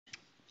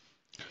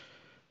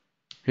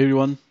Hey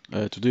everyone,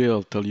 today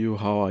I'll tell you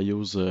how I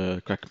use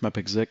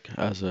CrackMapExec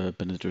as a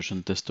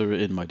penetration tester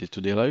in my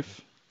day-to-day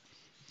life.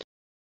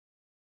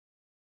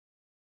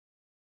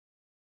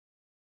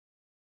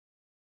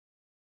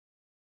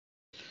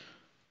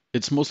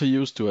 It's mostly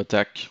used to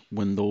attack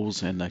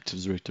Windows and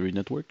Active Directory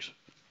networks.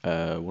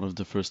 One of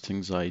the first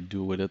things I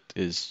do with it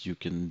is you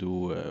can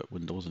do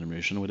Windows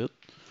enumeration with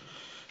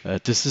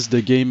it. This is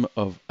the game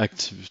of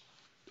Active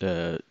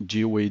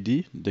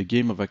GOAD, the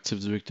game of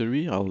Active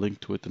Directory. I'll link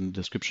to it in the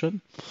description,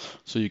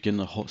 so you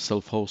can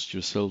self-host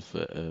yourself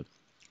a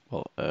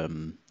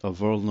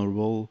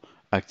vulnerable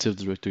Active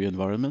Directory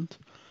environment.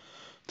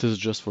 This is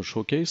just for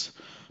showcase.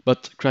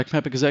 But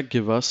CrackMapExec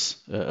give us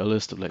a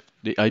list of like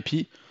the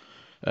IP,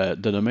 the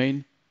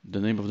domain,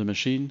 the name of the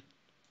machine,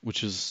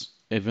 which is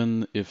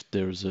even if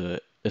there's a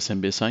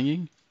SMB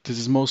signing. This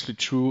is mostly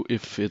true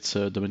if it's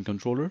a domain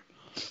controller,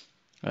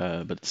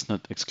 but it's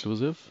not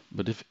exclusive.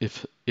 But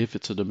if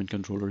it's a domain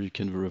controller, you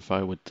can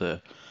verify with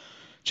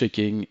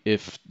checking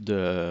if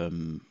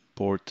the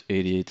port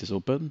 88 is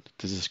open.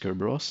 This is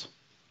Kerberos.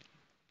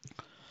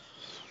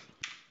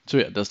 So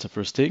yeah, that's the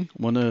first thing.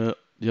 The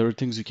other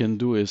things you can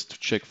do is to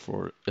check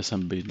for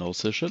SMB null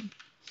session.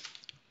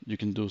 You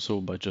can do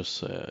so by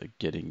just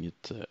getting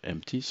it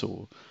empty.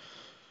 So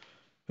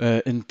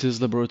in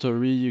this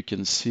laboratory, you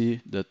can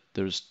see that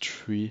there's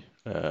three.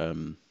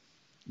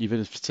 Even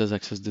if it says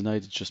access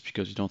denied, it's just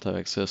because you don't have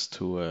access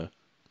to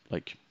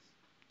like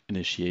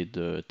initiate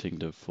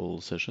the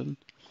full session.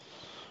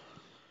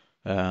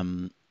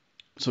 Um,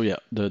 so yeah,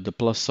 the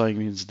plus sign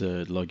means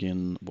the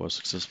login was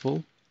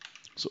successful.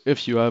 So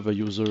if you have a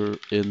user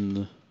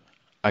in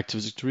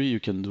Active Directory, you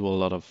can do a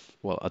lot of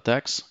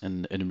attacks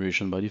and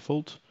enumeration by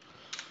default.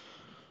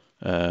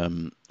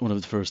 One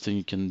of the first things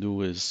you can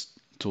do is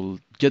to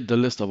get the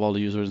list of all the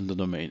users in the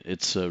domain.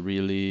 It's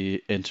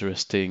really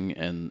interesting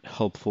and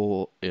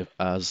helpful if,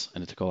 as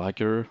an ethical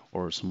hacker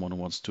or someone who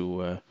wants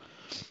to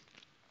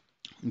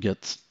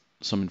get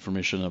some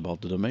information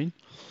about the domain.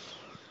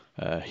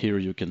 Here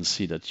you can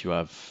see that you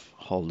have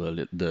all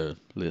the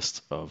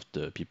list of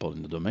the people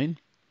in the domain.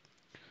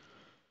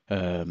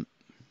 Um,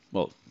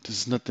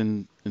 this is not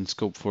in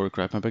scope for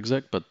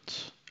CrackMapExec, but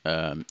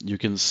you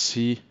can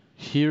see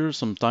here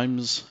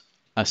sometimes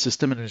a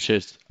system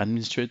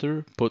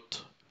administrator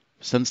put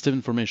sensitive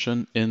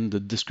information in the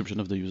description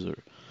of the user,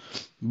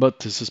 but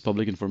this is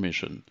public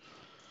information.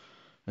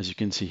 As you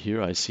can see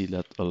here, I see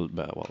that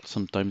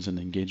sometimes in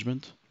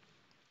engagement.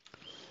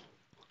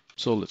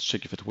 So let's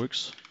check if it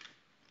works,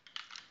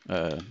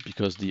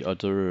 because the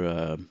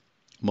other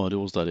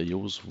modules that I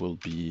use will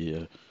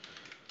be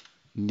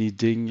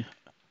needing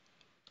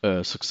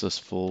a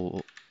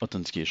successful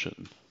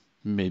authentication,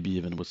 maybe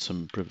even with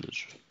some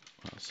privilege.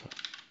 So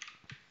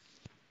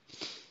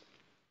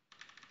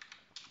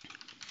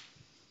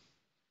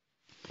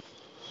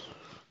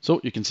So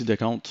you can see the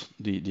account,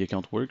 the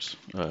account works.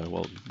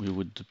 We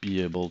would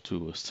be able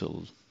to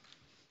still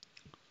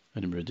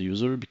enumerate the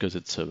user because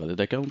it's a valid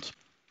account.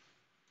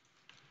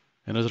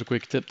 Another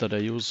quick tip that I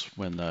use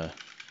when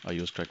I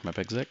use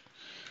CrackMapExec,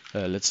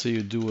 let's say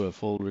you do a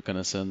full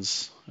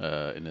reconnaissance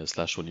in a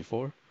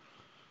 /24,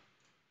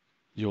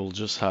 you'll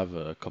just have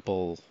a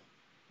couple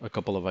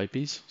of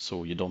IPs,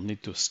 so you don't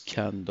need to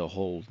scan the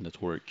whole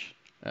network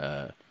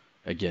uh,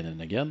 again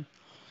and again.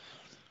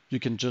 You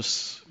can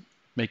just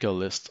make a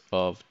list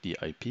of the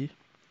IP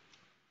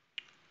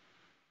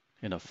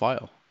in a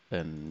file,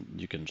 and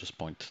you can just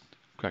point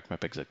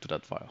CrackMapExec to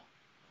that file.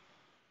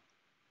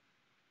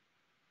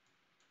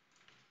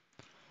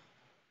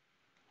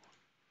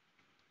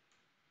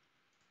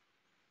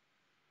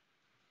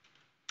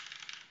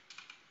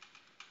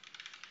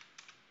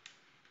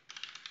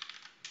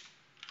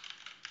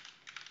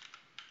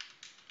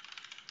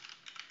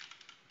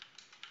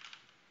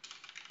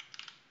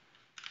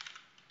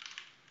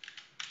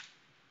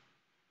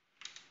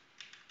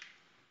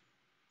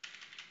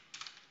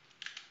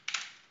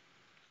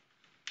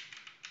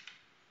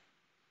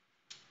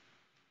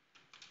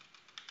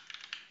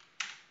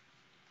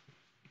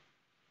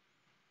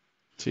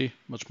 See,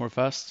 much more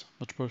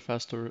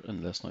faster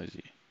and less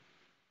noisy.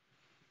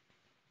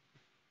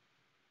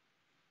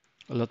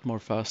 A lot more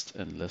fast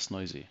and less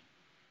noisy.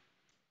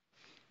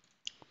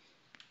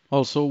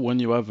 Also, when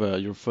you have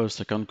your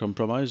first account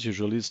compromised,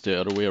 usually it's the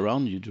other way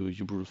around. You do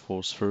you brute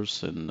force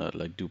first and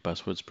like do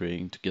password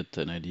spraying to get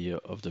an idea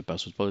of the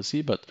password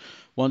policy. But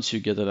once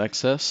you get an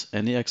access,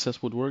 any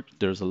access would work.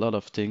 There's a lot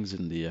of things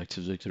in the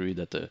Active Directory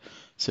that a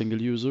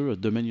single user, a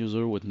domain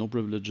user with no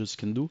privileges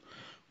can do.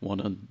 One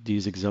of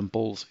these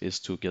examples is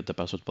to get the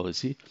password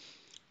policy.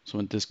 So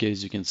in this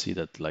case, you can see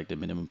that like the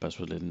minimum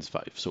password length is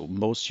 5. So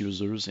most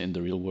users in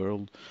the real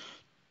world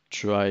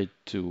try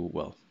to,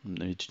 well,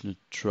 not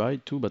try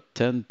to, but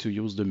tend to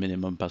use the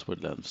minimum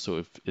password length. So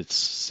if it's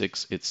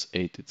 6, it's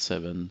 8, it's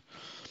 7,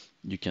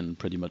 you can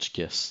pretty much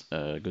guess.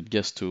 A good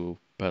guess to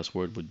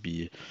password would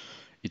be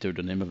either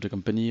the name of the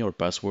company or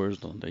passwords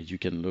that you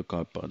can look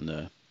up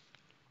on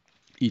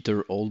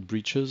either old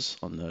breaches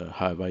on the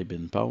Have I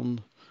Been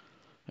Found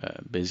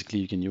Basically,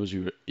 you can use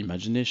your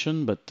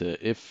imagination, but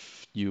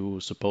if you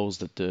suppose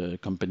that the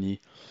company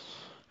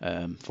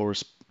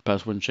force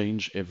password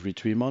change every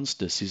 3 months,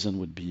 the season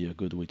would be a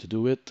good way to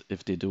do it.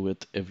 If they do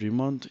it every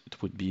month,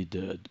 it would be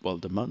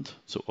the month,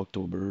 so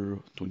October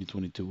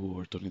 2022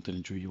 or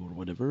 2023 or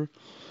whatever.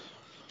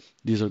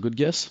 These are good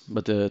guess,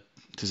 but this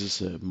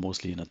is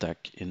mostly an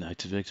attack in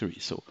Active Directory.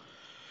 So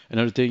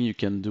another thing you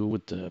can do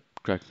with the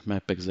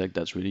CrackMapExec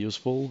that's really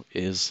useful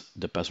is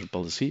the password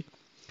policy.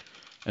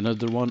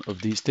 Another one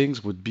of these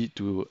things would be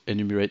to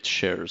enumerate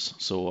shares.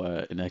 So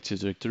in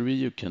Active Directory,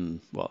 you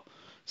can, well,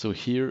 so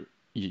here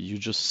you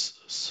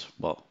just,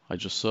 well, I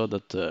just saw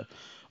that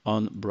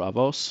on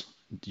Bravos,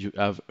 you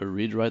have a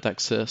read-write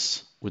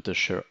access with a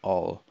share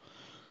all.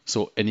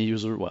 So any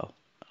user, well,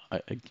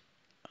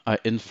 I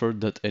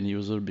inferred that any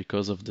user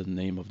because of the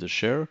name of the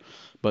share,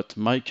 but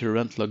my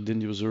current logged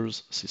in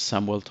users,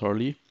 Samuel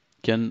Tarley,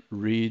 can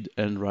read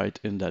and write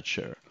in that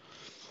share.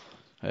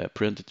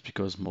 Print it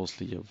because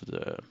mostly of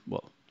the,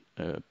 well,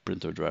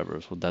 printer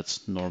driver, so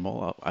that's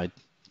normal. I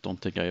don't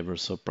think I ever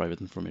saw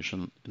private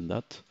information in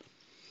that,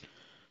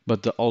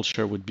 but the all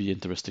share would be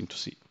interesting to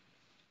see.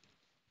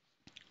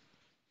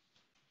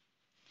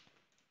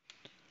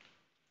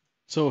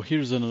 So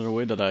here's another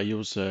way that I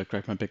use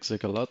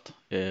CrackMapExec a lot.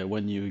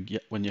 When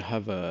you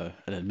have an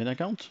admin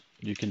account,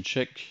 you can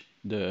check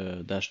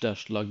the dash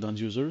dash logged on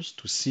users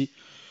to see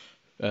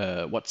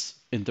what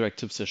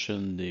interactive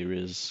session there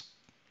is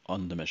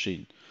on the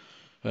machine.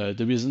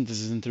 The reason this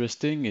is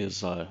interesting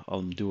is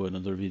I'll do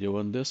another video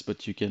on this,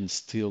 but you can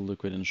steal the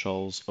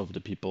credentials of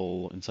the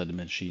people inside the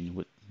machine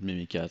with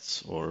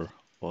Mimikatz or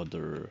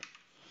other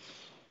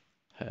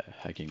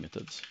hacking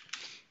methods.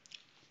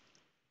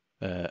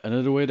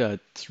 Another way that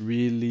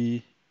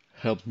really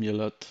helped me a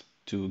lot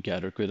to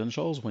gather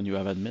credentials when you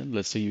have admin,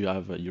 let's say you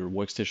have your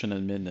workstation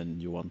admin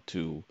and you want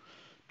to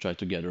try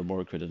to gather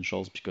more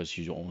credentials because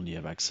you only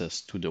have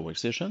access to the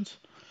workstations,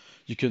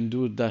 you can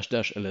do dash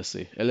dash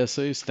LSA.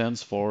 LSA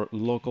stands for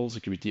Local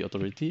Security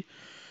Authority,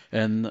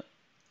 and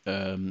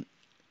um,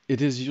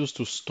 it is used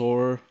to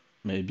store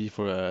maybe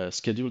for a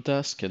scheduled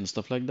task and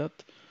stuff like that,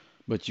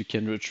 but you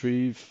can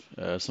retrieve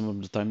some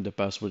of the time the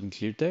password in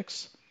clear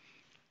text.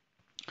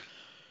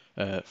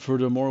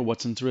 Furthermore,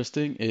 what's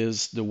interesting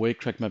is the way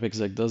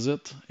CrackMapExec does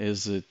it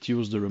is it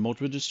uses the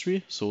remote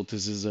registry. So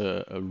this is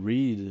a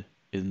read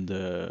in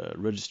the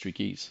registry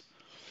keys.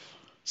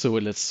 So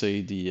let's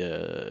say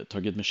the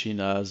target machine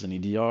has an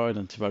EDR,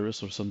 an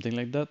antivirus, or something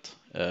like that.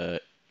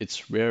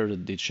 It's rare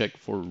that they check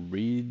for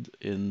read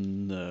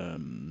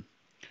in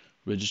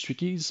registry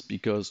keys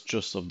because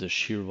just of the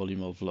sheer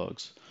volume of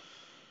logs.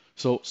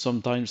 So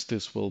sometimes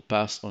this will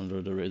pass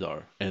under the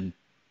radar, and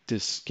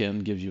this can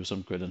give you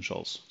some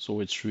credentials. So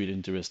it's really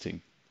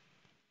interesting.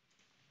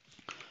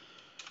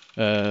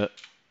 Uh,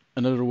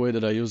 Another way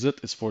that I use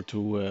it is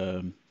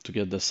to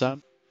get the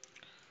SAM.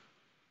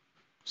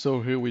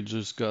 So here we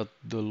just got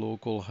the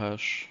local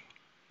hash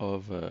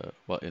of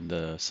well, in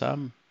the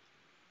SAM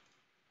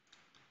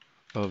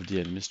of the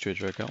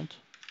administrator account.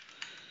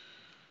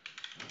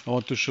 I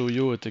want to show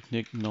you a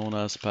technique known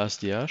as pass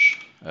the hash.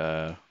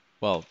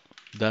 Well,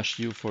 dash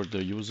U for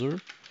the user,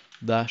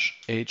 dash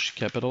H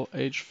capital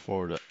H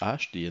for the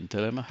hash, the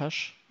NTLM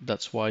hash.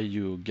 That's why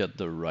you get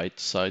the right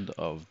side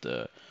of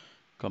the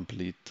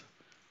complete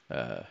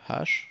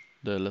hash.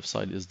 The left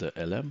side is the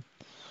LM.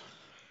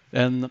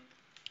 And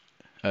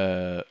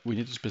we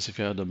need to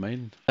specify a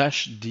domain.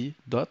 Dash D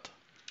dot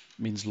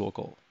means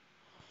local.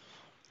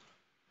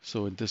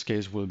 So in this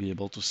case, we'll be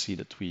able to see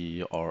that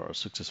we are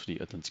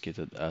successfully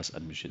authenticated as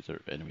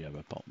administrator and we have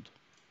a pound.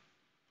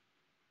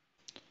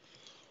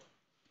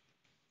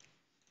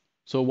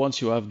 So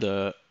once you have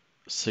the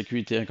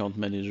security account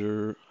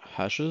manager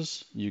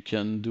hashes, you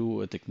can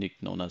do a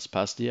technique known as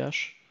pass the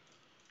hash.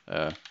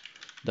 Uh,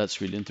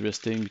 that's really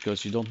interesting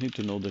because you don't need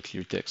to know the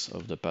clear text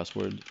of the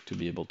password to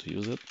be able to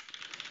use it.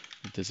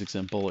 In this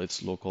example,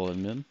 it's local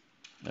admin.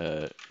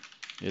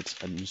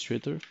 It's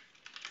administrator.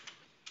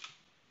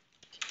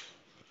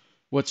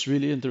 What's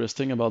really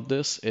interesting about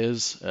this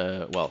is,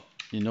 well,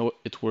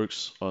 it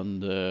works on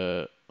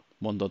the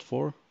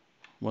 1.4,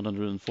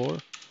 104,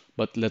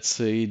 but let's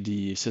say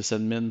the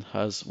sysadmin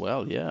has,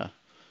 well, yeah,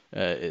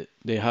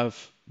 they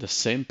have the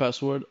same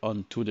password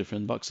on two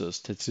different boxes.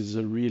 This is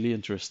a really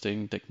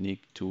interesting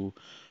technique to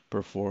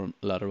perform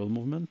lateral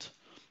movement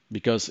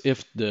because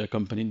if the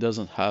company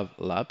doesn't have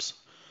labs,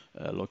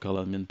 local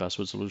admin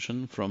password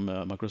solution from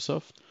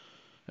Microsoft,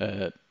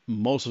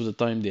 most of the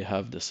time they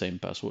have the same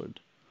password.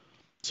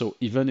 So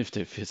even if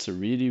it's a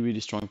really, really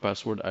strong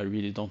password, I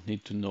really don't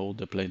need to know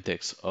the plain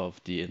text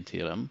of the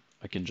NTLM.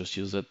 I can just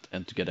use it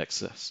and to get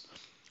access.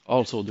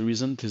 Also, the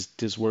reason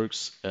this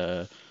works,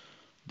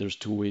 there's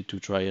two ways to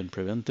try and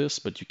prevent this,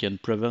 but you can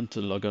prevent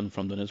the logon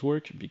from the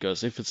network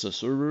because if it's a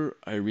server,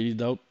 I really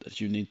doubt that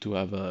you need to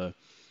have a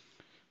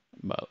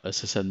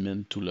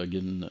sysadmin to log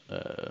in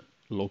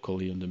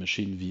locally on the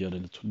machine via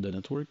the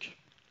network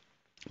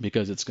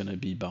because it's going to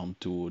be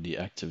bound to the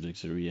Active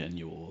Directory and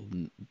you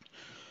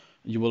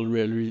will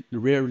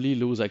rarely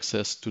lose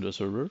access to the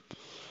server.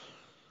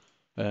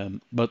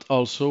 But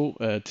also,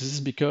 this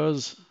is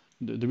because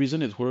the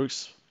reason it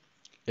works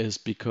is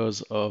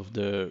because of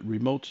the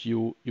remote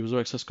user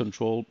access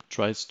control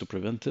tries to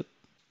prevent it.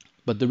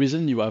 But the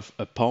reason you have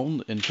a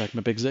pound in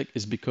CrackMapExec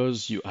is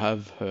because you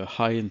have a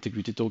high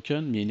integrity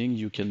token, meaning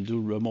you can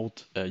do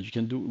remotively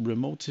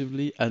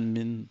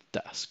admin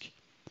task.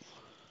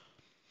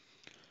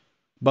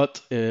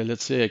 But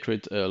let's say I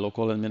create a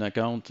local admin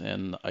account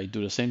and I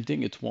do the same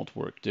thing, it won't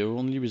work. The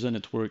only reason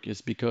it works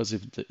is because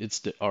if it's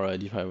the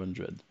RID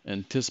 500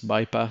 and this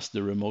bypass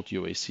the remote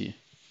UAC.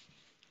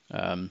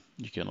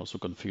 You can also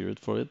configure it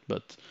for it,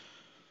 but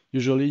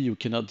usually you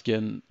cannot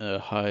gain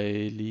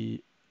an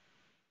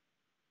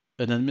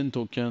admin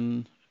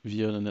token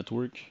via the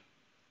network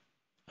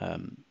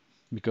um,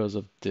 because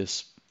of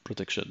this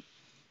protection.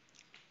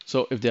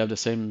 So if they have the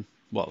same,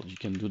 well, you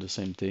can do the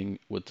same thing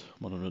with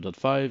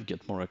 100.5,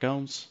 get more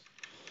accounts,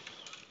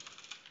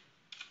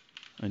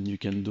 and you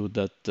can do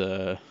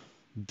that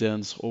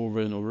dance over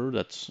and over.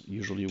 That's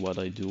usually what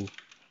I do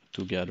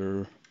to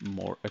gather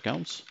more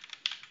accounts.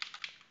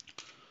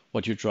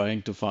 What you're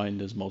trying to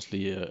find is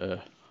mostly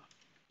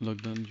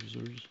logged in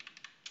users.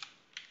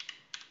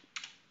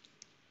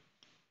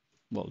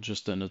 Well,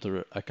 just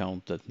another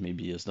account that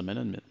maybe is the main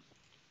admin.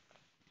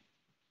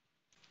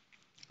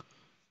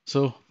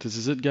 So this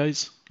is it,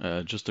 guys.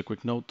 Just a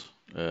quick note.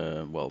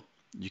 Well,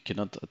 you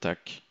cannot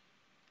attack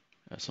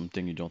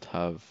something you don't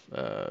have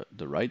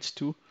the rights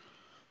to.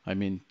 I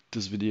mean,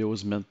 this video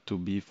is meant to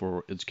be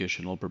for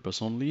educational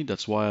purpose only.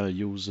 That's why I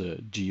use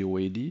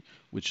GeoAD,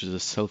 which is a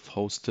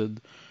self-hosted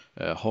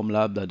home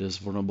lab that is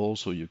vulnerable,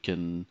 so you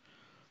can,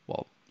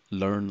 well,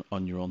 learn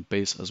on your own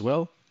pace as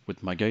well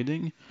with my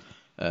guiding.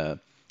 Uh,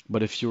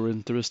 but if you're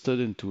interested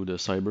into the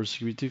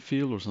cybersecurity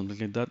field or something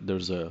like that,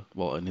 there's an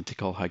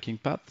ethical hacking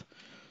path.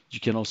 You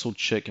can also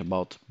check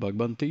about bug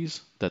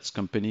bounties. That's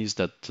companies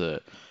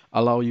that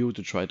allow you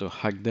to try to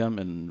hack them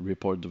and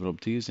report the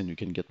vulnerabilities, and you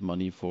can get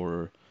money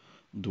for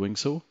doing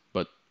so.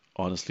 But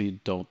honestly,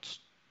 don't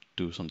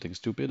do something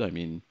stupid. I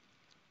mean,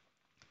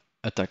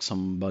 attack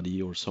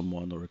somebody or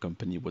someone or a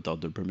company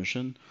without their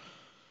permission.